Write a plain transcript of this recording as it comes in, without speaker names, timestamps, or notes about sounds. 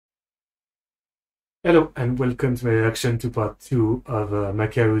Hello and welcome to my reaction to part 2 of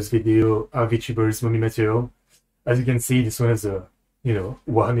Makaru's video, VTubers Mommy Material. As you can see, this one has a,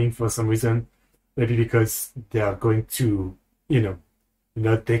 warning for some reason. Maybe because they are going to,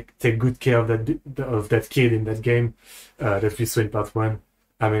 not take good care of that kid in that game that we saw in part 1.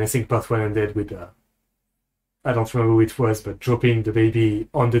 I mean, I think part 1 ended with, I don't remember who it was, but dropping the baby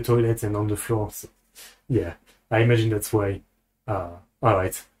on the toilet and on the floor. So, yeah, I imagine that's why.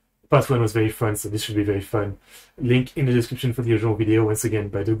 Alright. Part 1 was very fun, so this should be very fun. Link in the description for the original video, once again,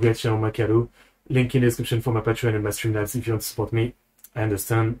 by the great channel Makaru. Link in the description for my Patreon and my Streamlabs if you want to support me. I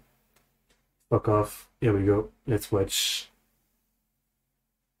understand. Fuck off. Here we go. Let's watch.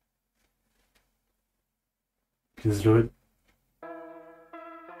 Please load.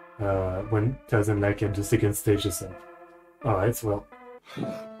 1000 like and the second stage is up. Alright, well.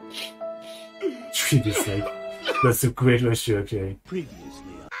 3 dislike. That's a great ratio, okay.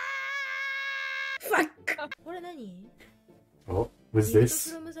 Oh, what's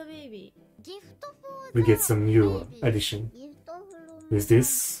this? We get some new addition. What's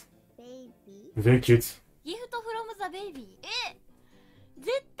this? Very cute. Gift from the baby.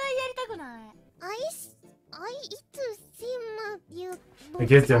 I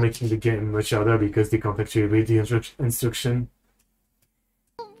guess they're making the game much harder because they can't actually read the instruction.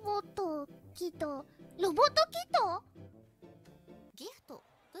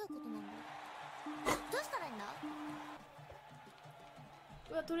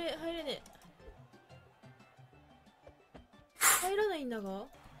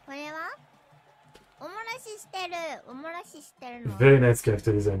 Very nice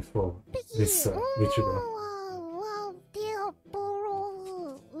character design for this VTuber.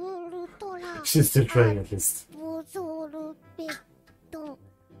 She's still trying at least.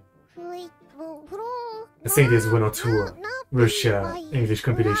 I think there's 1 or 2 Russia English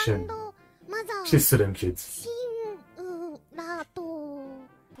compilation. She's so damn cute.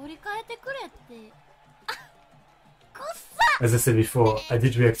 As I said before, I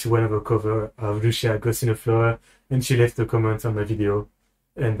did react to one of her cover of Lucia Ghost in a Flower, and she left a comment on my video,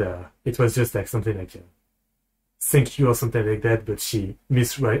 and it was just like something like thank you or something like that, but she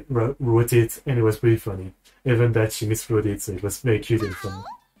miswrote it, and it was pretty funny. Even that she miswrote it, so it was very cute and funny.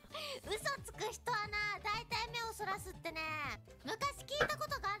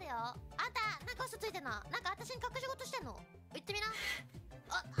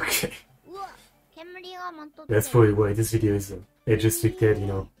 Okay. That's probably why this video is age restricted,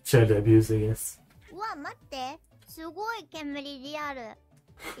 child abuse, I guess.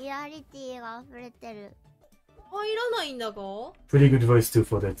 Pretty good voice too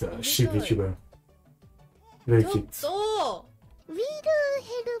for that sheep VTuber. Very cute.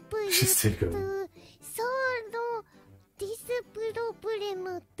 She's still going.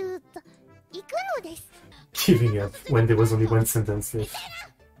 Giving up when there was only 1 sentence left.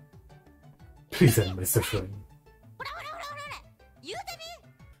 Please end my suffering.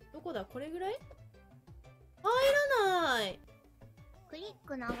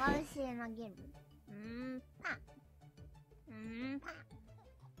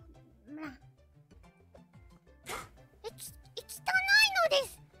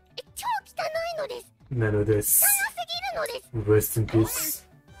 None of this. Rest in peace.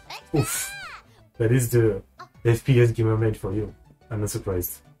 Oof. That is the FPS gamer made for you. I'm not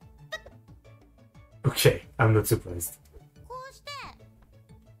surprised. Okay, I'm not surprised.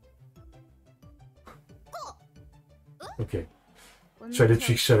 Okay. Try the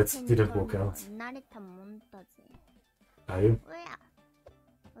trick shot, didn't work out. Are you?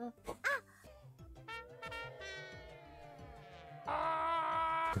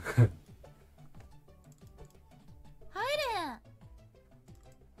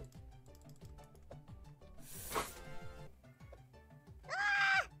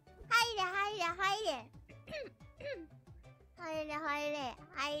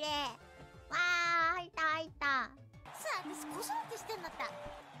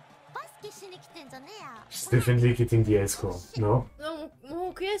 She's definitely getting the high score, no?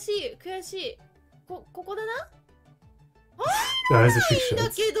 That's a trick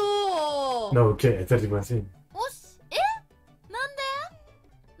shot. No, okay, I thought it was in.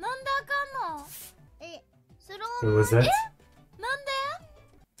 What was that?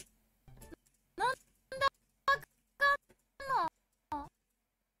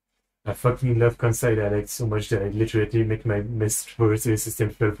 I fucking love Kansai dialect so much that I literally make my respiratory system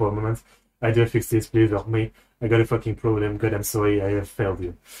fail for a moment. I do fix this, please help me. I got a fucking problem. God, I'm sorry, I have failed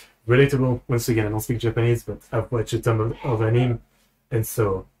you. Relatable. Once again, I don't speak Japanese, but I've watched a ton of anime, and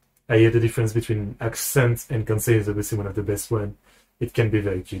so I hear the difference between accent and Kansai is obviously one of the best one. It can be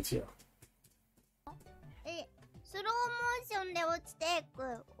very cute, yeah.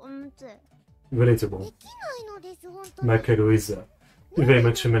 Relatable. できないのです本当に。 Makaru is very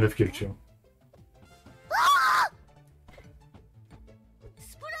much a man of culture.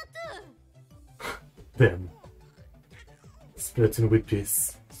 スプラトゥーン Damn. Splatoon with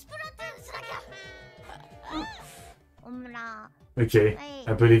peace. スプラトゥーンしなきゃ。オムラ Okay,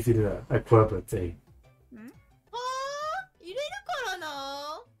 I believe in Aqua, but hey. あー、入れるからな。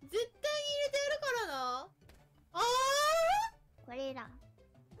絶対に入れてやるからな。あこれだ。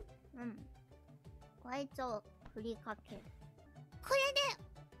こいつを振りかける。これで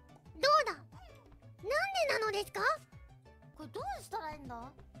どうだ。なんでなのですか。これどうしたらいいん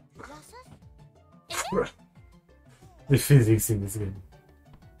だ。優し The physics in this game.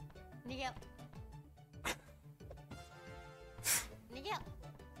 逃げよう逃げよ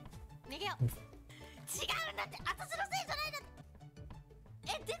う逃げよう。違うんだって、私のせいじゃないんだっ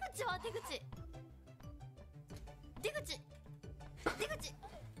て。出口は出口出口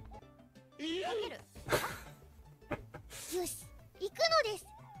避ける。よし行くのです。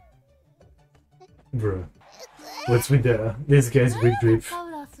 Bruh. What's with this guy's big drip? パ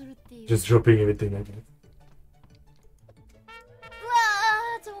ウダーするっていう。 Just dropping everything like that. うわ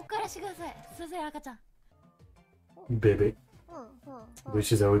ー、もう一回やらしてください。すいません、赤ちゃん。 Baby.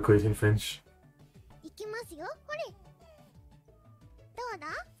 Which is how we call it in French. 行きますよ。これどうだ。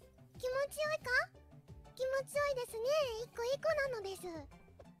気持ちよいか。気持ちよいですね。一個一個なのです。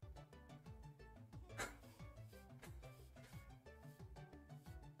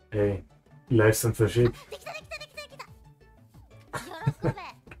 Hey, life censorship. できたできたできたできた。喜べ喜べ、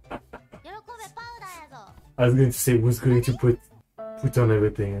パウダーやぞ。 I was going to say who's going to put on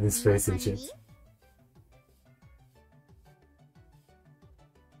everything on his face and shit. よ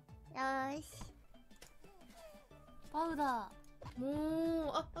ーし。パウダー。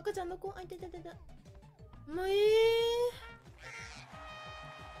もう、あ、赤ちゃんの子、あ、いたいたいたいた。もう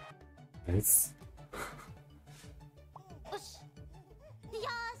Nice. よし。よ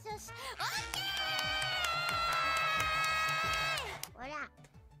ーしよし。オッケー。ほら。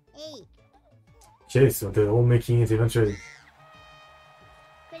えい。 Okay, so they're all making it eventually.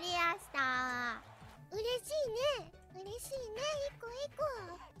 クリアした。嬉しいね。嬉しいね。一個一個。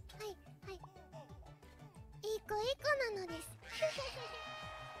はいはい。一個一個なのです。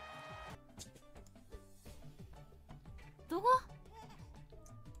どこ。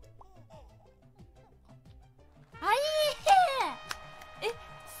あ、いい。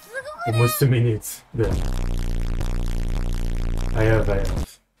すごい。 Almost a minute. There. I have.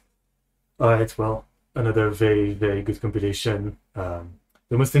 Alright, well, another very, very good compilation.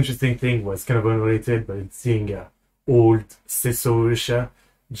 The most interesting thing was kind of unrelated, but it's seeing old Seso Rusha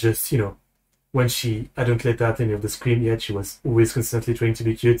just, when I don't let out any of the screen yet, she was always constantly trying to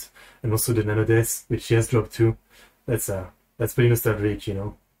be cute, and also the Nano Death, which she has dropped too. That's pretty nostalgic,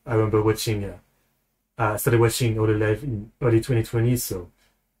 I remember watching, I started watching All Alive in early 2020, so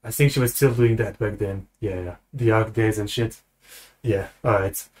I think she was still doing that back then. Yeah, the ARC days and shit. Yeah,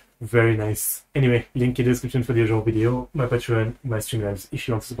 alright. Very nice. Anyway, link in the description for the original video, my Patreon, my Streamlabs if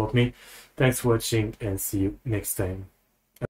you want to support me. Thanks for watching and see you next time.